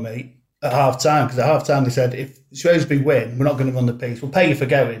dawned on me at half time, because at half time they said, if Shrewsbury win, we're not going to run the piece. We'll pay you for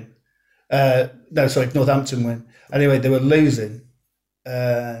going. If Northampton win. Anyway, they were losing.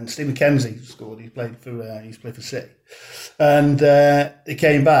 and Steve McKenzie scored. He played for City, and he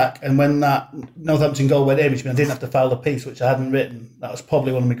came back. And when that Northampton goal went in, which meant I didn't have to file the piece, which I hadn't written, that was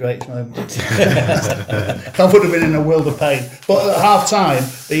probably one of my greatest moments. I would have been in a world of pain. But at half time,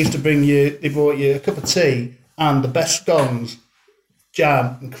 they brought you a cup of tea and the best scones,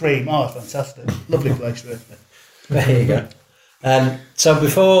 jam and cream. Oh, it's fantastic! Lovely place, really. There you go. So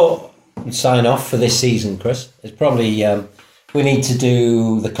before we sign off for this season, Chris, it's probably we need to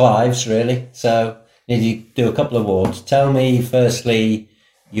do the Clives, really. So we need to do a couple of awards. Tell me, firstly,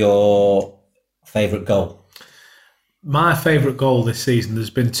 your favourite goal. My favourite goal this season, there's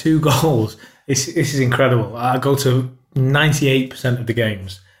been 2 goals. This is incredible. I go to 98% of the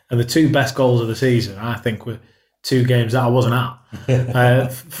games, and the 2 best goals of the season, I think, were 2 games that I wasn't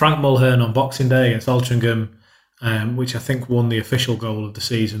at. Frank Mulhern on Boxing Day against Altrincham, which I think won the official goal of the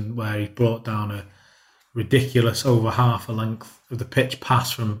season, where he brought down a ridiculous over half a length of the pitch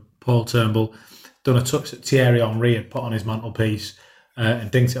pass from Paul Turnbull, done a touch that Thierry Henry had put on his mantelpiece and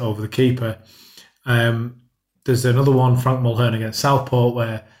dinked it over the keeper. There's another one, Frank Mulhern against Southport,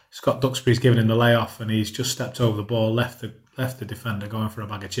 where Scott Duxbury's given him the layoff and he's just stepped over the ball, left the defender going for a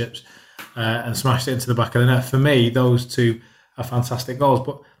bag of chips and smashed it into the back of the net. For me, those 2 are fantastic goals,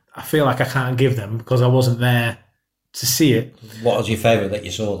 but I feel like I can't give them because I wasn't there to see it. What was your favourite that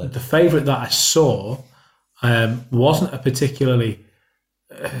you saw then? The favourite that I saw wasn't a particularly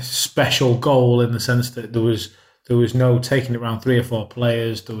special goal in the sense that there was no taking it around 3 or 4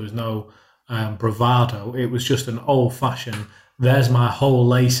 players. There was no bravado. It was just an old-fashioned, there's my whole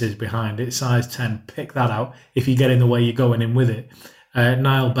laces behind it, size 10, pick that out. If you get in the way, you're going in with it.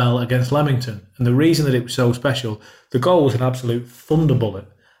 Niall Bell against Leamington. And the reason that it was so special, the goal was an absolute thunderbullet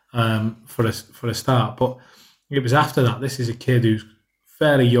for a start, but it was after that. This is a kid who's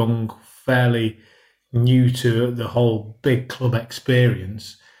fairly young, fairly new to the whole big club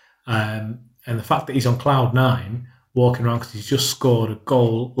experience, and the fact that he's on cloud 9 walking around because he's just scored a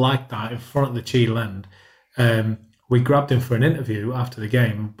goal like that in front of the Cheadle end. We grabbed him for an interview after the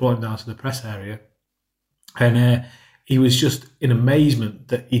game, brought him down to the press area, and he was just in amazement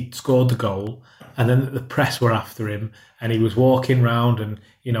that he'd scored the goal, and then that the press were after him, and he was walking round, and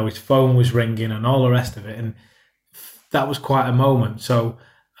his phone was ringing and all the rest of it, and that was quite a moment. So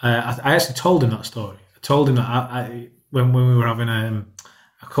I actually told him that story. I told him that when we were having a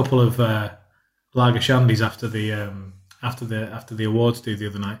couple of lager shandies after the awards do the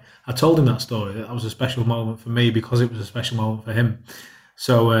other night. I told him that story. That was a special moment for me because it was a special moment for him.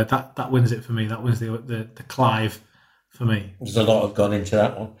 So that wins it for me. That wins the Clive for me. There's a lot of gone into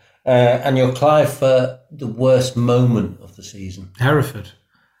that one. And your Clive for the worst moment of the season? Hereford.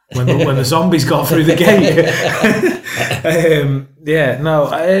 When the zombies got through the gate.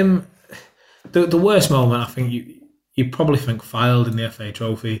 The worst moment, I think you probably think Fylde in the FA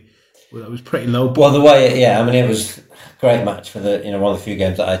Trophy. That was pretty low. Well, the way, it was a great match for the one of the few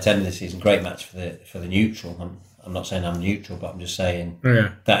games that I attended this season. Great match for the neutral. I'm not saying I'm neutral, but I'm just saying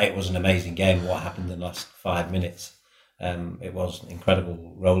that it was an amazing game. What happened in the last 5 minutes? It was an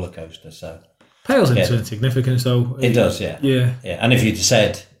incredible roller coaster. So pales into insignificance, though. It does, yeah. And if you'd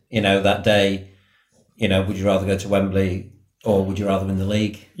said, that day, would you rather go to Wembley or would you rather win the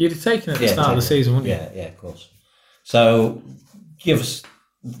league? You'd have taken it at the start of the season, wouldn't you? Yeah, of course. So give us,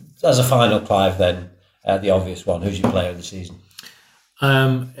 as a final, Clive, then, the obvious one. Who's your player of the season?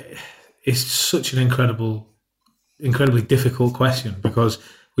 It's such an incredibly difficult question because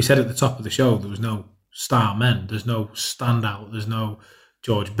we said at the top of the show there was no star men, there's no standout, there's no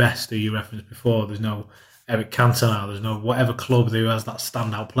George Best, who you referenced before, there's no Eric Cantona, there's no whatever club who has that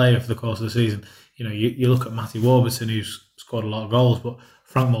standout player for the course of the season. You look at Matthew Warburton, who's scored a lot of goals, but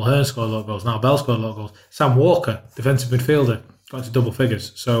Frank Mulhern scored a lot of goals, now Bell scored a lot of goals. Sam Walker, defensive midfielder, got into double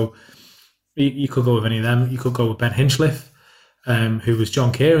figures. So you could go with any of them. You could go with Ben Hinchliffe, who was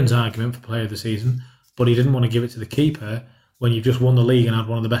John Kieran's argument for player of the season, but he didn't want to give it to the keeper when you've just won the league and had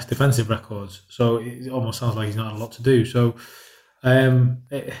one of the best defensive records. So it almost sounds like he's not had a lot to do. So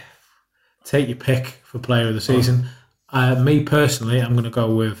take your pick for player of the season. Me personally, I'm going to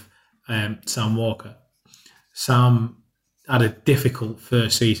go with Sam Walker. Sam had a difficult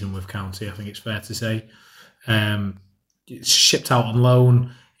first season with County, I think it's fair to say. Shipped out on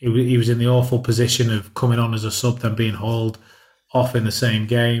loan. He was in the awful position of coming on as a sub, then being hauled off in the same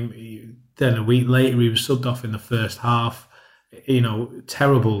game. Then a week later, he was subbed off in the first half.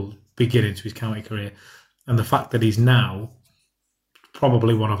 Terrible beginning to his county career. And the fact that he's now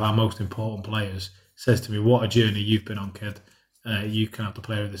probably one of our most important players says to me, what a journey you've been on, kid. You can have the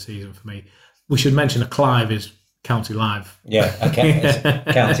player of the season for me. We should mention a Clive is County Live. Yeah, okay. It's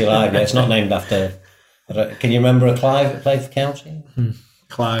County Live. Yeah, it's not named after Can you remember a Clive that played for County?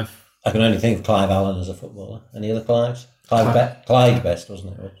 Clive. I can only think of Clive Allen as a footballer. Any other Clives? Clyde Best,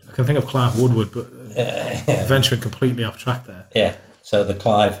 wasn't it? I can think of Clive Woodward, but venturing completely off track there. Yeah, so the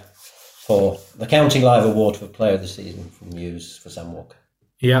Clive for the County Live Award for Player of the Season from Hughes for Sam Walker.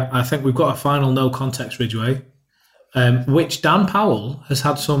 Yeah, I think we've got a final no context Ridgeway, which Dan Powell has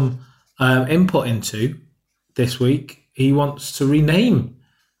had some input into this week. He wants to rename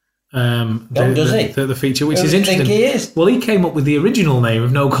the feature, which is interesting. Think he is? Well, he came up with the original name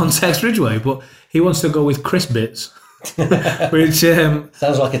of No Context Ridgeway, but he wants to go with Chris Bits, which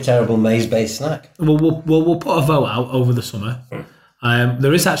sounds like a terrible maize-based snack. We'll put a vote out over the summer.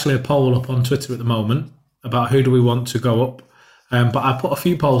 There is actually a poll up on Twitter at the moment about who do we want to go up. But I put a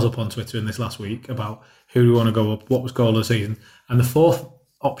few polls up on Twitter in this last week about who do we want to go up, what was goal of the season, and the fourth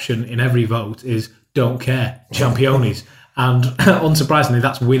option in every vote is don't care, Championes. And unsurprisingly,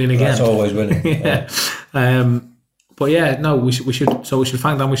 that's winning again. That's always winning. Yeah. But yeah, no, we should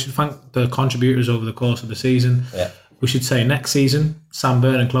thank them. We should thank the contributors over the course of the season. Yeah. We should say next season, Sam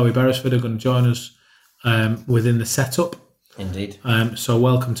Byrne and Chloe Beresford are going to join us within the setup. Indeed. So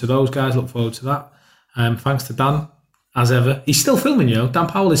welcome to those guys. Look forward to that. Thanks to Dan, as ever. He's still filming, Dan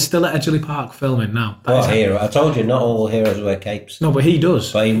Powell is still at Edgerley Park filming now. What hero? I told you, not all heroes wear capes. No, but he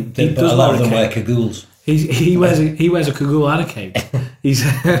does. But a lot of them wear cagoules. He wears a cagoule and a cape. He's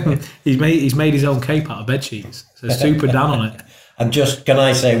made his own cape out of bed sheets. So super Dan on it. And just, can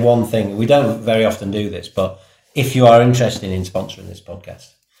I say one thing? We don't very often do this, but if you are interested in sponsoring this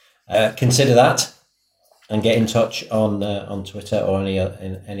podcast, consider that and get in touch on Twitter or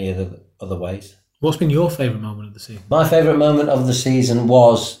in any other ways. What's been your favourite moment of the season? My favourite moment of the season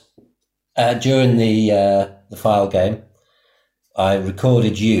was during the Fylde game. I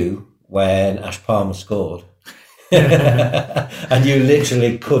recorded you when Ash Palmer scored, and you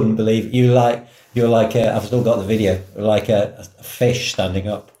literally couldn't believe you're like I've still got the video, like a fish standing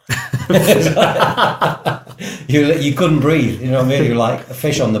up. You couldn't breathe. You know what I mean? You're like a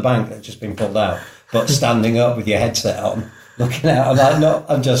fish on the bank that's just been pulled out, but standing up with your headset on, looking out.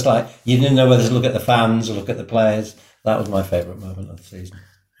 I'm just like, you didn't know whether to look at the fans or look at the players. That was my favourite moment of the season.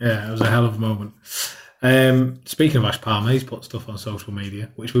 Yeah, it was a hell of a moment. Speaking of Ash Palmer, he's put stuff on social media,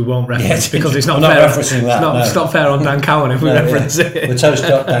 which we won't reference because it's not fair. Referencing that. It's not fair on Dan Cowan if we reference it. We'll toast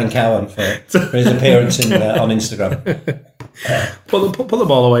up Dan Cowan for his appearance on Instagram. Put the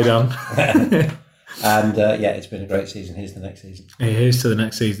ball away, Dan. And it's been a great season. Here's the next season. Here's to the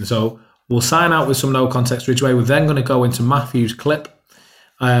next season. So we'll sign out with some No Context Ridgeway. We're then going to go into Matthew's clip,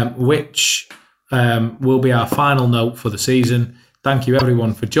 which will be our final note for the season. Thank you,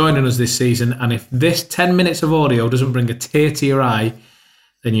 everyone, for joining us this season. And if this 10 minutes of audio doesn't bring a tear to your eye,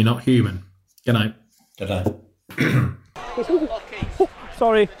 then you're not human. Good night. Good night.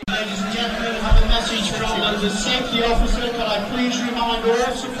 Sorry. Ladies and gentlemen, I have a message from the safety officer. Can I please remind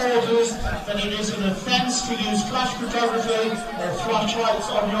all supporters that it is an offence to use flash photography or flashlights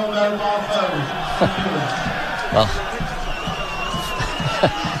on your mobile phone.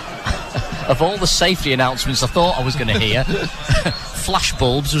 Of all the safety announcements I thought I was going to hear, flash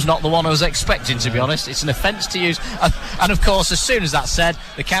bulbs was not the one I was expecting, to be honest. It's an offence to use. And of course, as soon as that's said,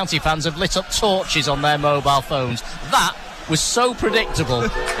 the County fans have lit up torches on their mobile phones. That was so predictable,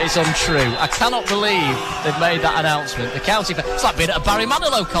 it's untrue. I cannot believe they've made that announcement. The County fans, it's like being at a Barry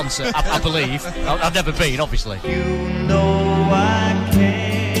Manilow concert, I believe. I've never been, obviously. You know I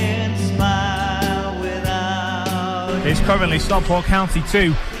can't smile without. It's currently Stockport County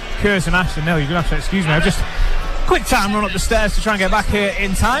 2, Curzon Ashton 0. You're going to have to excuse me. I've just quick time run up the stairs to try and get back here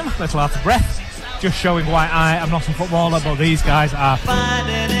in time. A little out of breath. Just showing why I am not a footballer, but these guys are.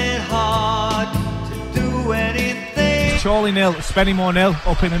 Finding it hard to do anything. Chorley 0, Spennymoor 0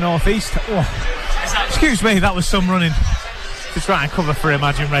 up in the northeast. Oh, excuse me, that was some running to try and cover for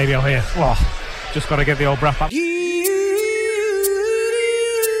Imagine Radio here. Oh, just got to get the old breath back.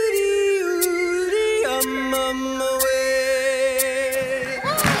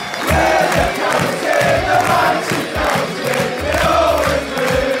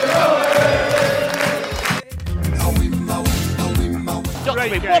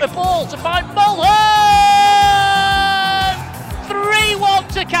 What a ball to find Mulhern! 3-1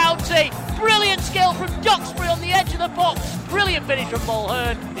 to County. Brilliant skill from Duxbury on the edge of the box. Brilliant finish from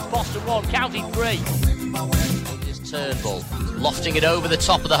Mulhern. It's Boston 1, County 3. Here's Turnbull lofting it over the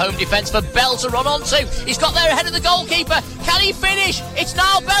top of the home defence for Bell to run onto. He's got there ahead of the goalkeeper. Can he finish? It's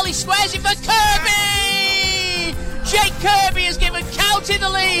now Bell. He squares it for Kirby! Jake Kirby has given County the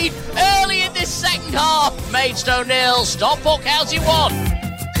lead early in this second half. Maidstone 0, Stockport County 1.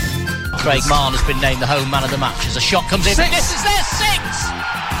 Craig Marn has been named the home man of the match as a shot comes in. This is their 6th!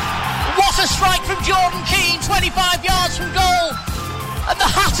 What a strike from Jordan Keane, 25 yards from goal. And the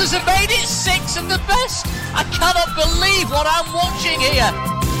Hatters have made it 6 and the best. I cannot believe what I'm watching here.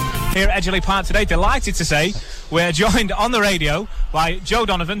 Here at Edgeley Park today, delighted to say we're joined on the radio by Joe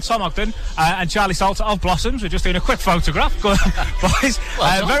Donovan, Tom Ogden and Charlie Salter of Blossoms. We're just doing a quick photograph. Good, boys.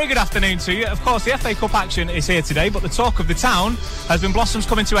 Very good afternoon to you. Of course, the FA Cup action is here today, but the talk of the town has been Blossoms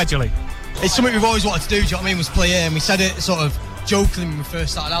coming to Edgeley. It's something we've always wanted to do, do you know what I mean, was play here, and we said it sort of jokingly when we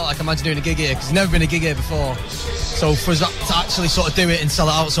first started out, like imagine doing a gig here, because there's never been a gig here before. So for us to actually sort of do it and sell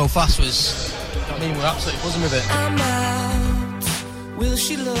it out so fast was, you know what I mean, we're absolutely buzzing with it. I'm out, will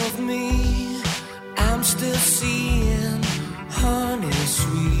she love me? I'm still seeing honey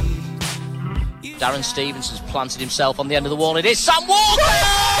sweet. Darren Stevenson's planted himself on the end of the wall. It is Sam Walker!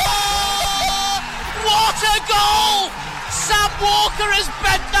 What a goal! Sam Walker has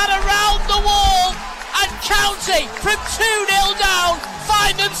bent that around the wall, and County, from 2-0 down,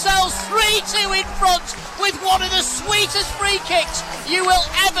 find themselves 3-2 in front with one of the sweetest free kicks you will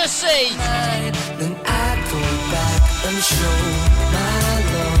ever see. Then I go back and show my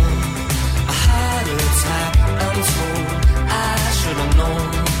love. A heart attack, I'm told I should have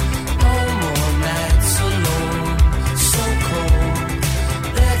known. No more nights alone, so cold.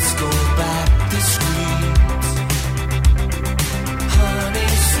 Let's go back the streets. Honey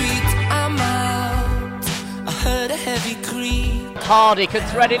sweet, I'm out. I heard a heavy creak. Hardy can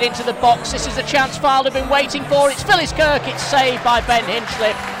thread it into the box. This is the chance Fylde have been waiting for. It's Phyllis Kirk. It's saved by Ben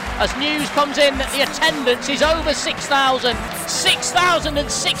Hinchliffe. As news comes in that the attendance is over 6,000.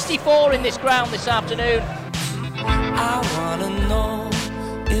 6,064 in this ground this afternoon. I wanna know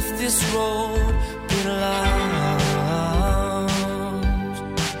if this road belongs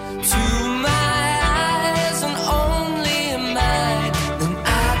to my eyes and only mine. Then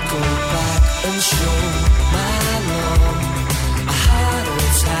I go back and show my love. A heart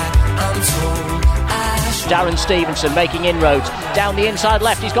attack, I'm told I should. Darren Stevenson making inroads down the inside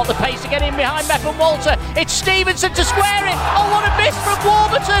left. He's got the pace to get in behind Mepham Walter. It's Stevenson to square it. Oh, what a miss from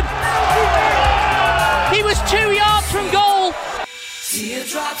Warburton. He was 2 yards from goal.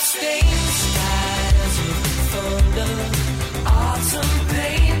 Teardrop stains, skies of thunder, autumn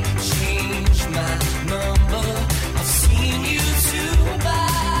pain, change my number. I've seen you too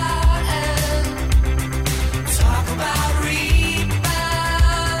bad and talk about rebounding.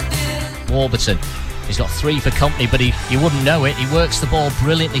 Warburton. He's got 3 for company, but you wouldn't know it. He works the ball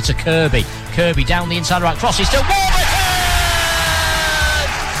brilliantly to Kirby. Kirby down the inside right, crosses to Warburton!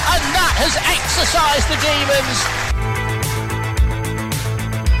 And that has exercised the demons.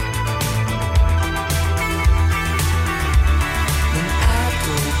 Then I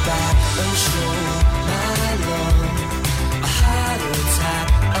go back and show my love. A heart attack,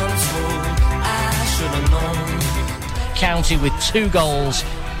 I'm told I should have known. County with 2 goals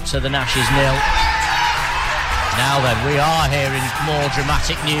to the Nashes 0. Now then, we are hearing more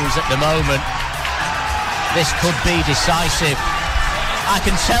dramatic news at the moment. This could be decisive. I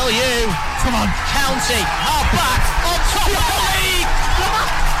can tell you, come on, County are back on top of the league.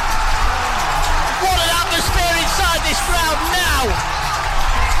 What an atmosphere inside this ground now.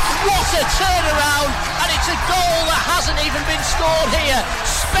 What a turnaround, and it's a goal that hasn't even been scored here.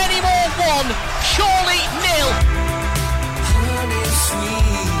 Spennymoor 1, Chorley 0. Honey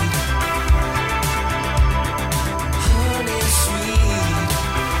sweet.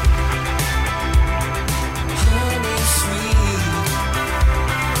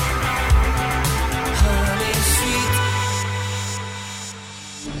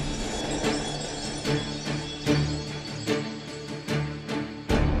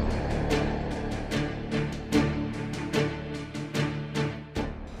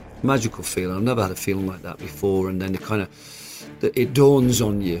 Magical feeling. I've never had a feeling like that before, and then it dawns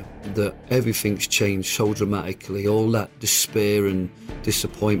on you that everything's changed so dramatically. All that despair and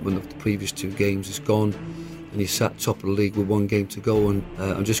disappointment of the previous 2 games is gone, and you sat top of the league with 1 game to go, and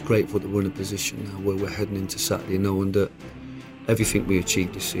I'm just grateful that we're in a position now where we're heading into Saturday knowing that everything we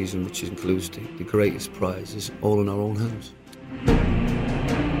achieved this season, which includes the greatest prize, is all in our own hands.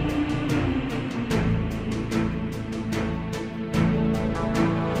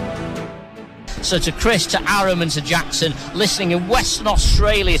 So to Chris, to Aram and to Jackson, listening in Western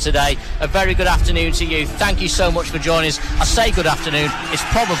Australia today, a very good afternoon to you. Thank you so much for joining us. I say good afternoon, it's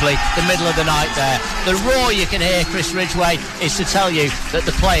probably the middle of the night there. The roar you can hear, Chris Ridgway, is to tell you that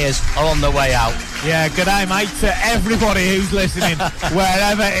the players are on their way out. Yeah, good day, mate, to everybody who's listening,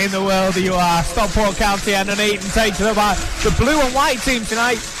 wherever in the world you are. Stockport County and Nuneaton take to the blue and white team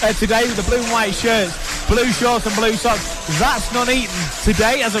today with the blue and white shirts. blue shorts and blue socks. That's Nuneaton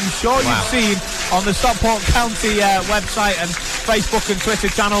today, as I'm sure you've seen on the Stockport County website and Facebook and Twitter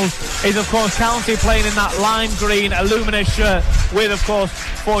channels, is of course County playing in that lime green luminous shirt with, of course,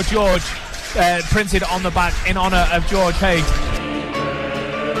 for George printed on the back in honour of George Hay.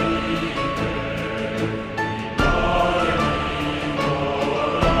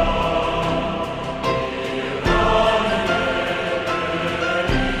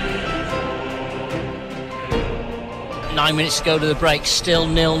 9 minutes to go to the break, still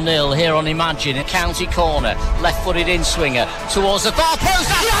 0-0 here on Imagine. A County corner, left-footed in-swinger towards the far post.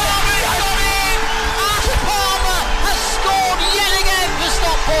 Ash Palmer has scored yet again for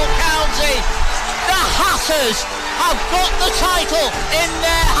Stockport County. The Hatters have got the title in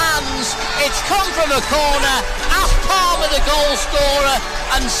their hands. It's come from a corner. Ash Palmer, the goal scorer,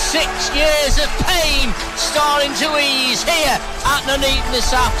 and 6 years of pain starting to ease here at Nuneaton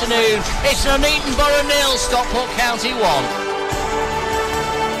this afternoon. It's Nuneaton Borough 0, Stockport County 1.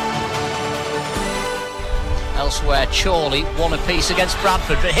 Elsewhere, Chorley 1 apiece against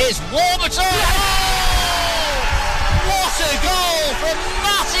Bradford, but here's Warburton. What a goal from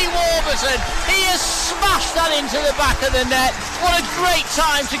Matty Warburton. He has smashed that into the back of the net. What a great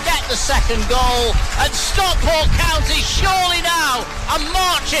time to get the second goal. And Stockport County surely now are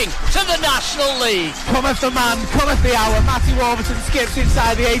marching to the National League. Cometh the man, cometh the hour. Matty Warburton skips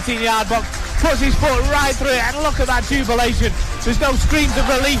inside the 18-yard box, puts his foot right through it, and look at that jubilation. There's no screams of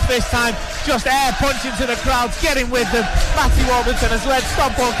relief this time, just air punching to the crowds, getting with them. Matty Warburton has led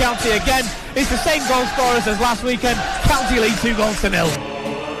Stockport County again. It's the same goal scorers as last weekend. County lead 2-0.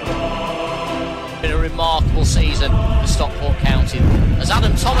 Been a remarkable season for Stockport County as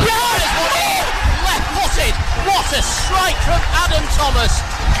Adam Thomas left-footed. What a strike from Adam Thomas.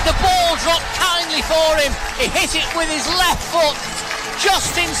 The ball dropped kindly for him. He hit it with his left foot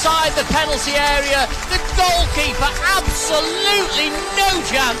just inside the penalty area. The goalkeeper, absolutely no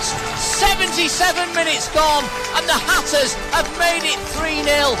chance. 77 minutes gone and the Hatters have made it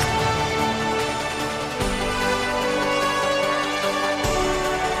 3-0.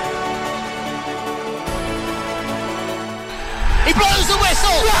 He blows the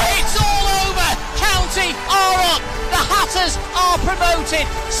whistle. It's all over. County are up. The Hatters are promoted.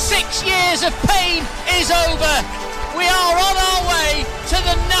 6 years of pain is over. We are on our way to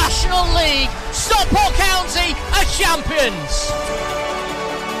the National League. Stockport County are champions.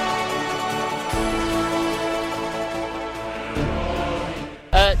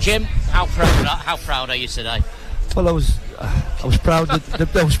 Jim, how proud are you today? Well, I was proud. I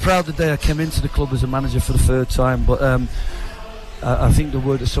was proud the day I came into the club as a manager for the third time. But I think the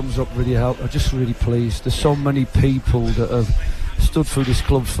word that sums up really helped. I'm just really pleased. There's so many people that have stood through this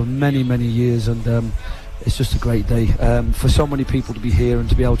club for many, many years, and it's just a great day for so many people to be here and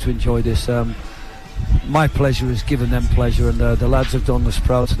to be able to enjoy this. My pleasure is giving them pleasure, and the lads have done us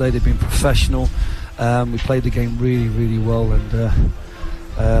proud today. They've been professional. We played the game really, really well, and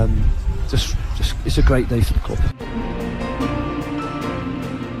just it's a great day for the club.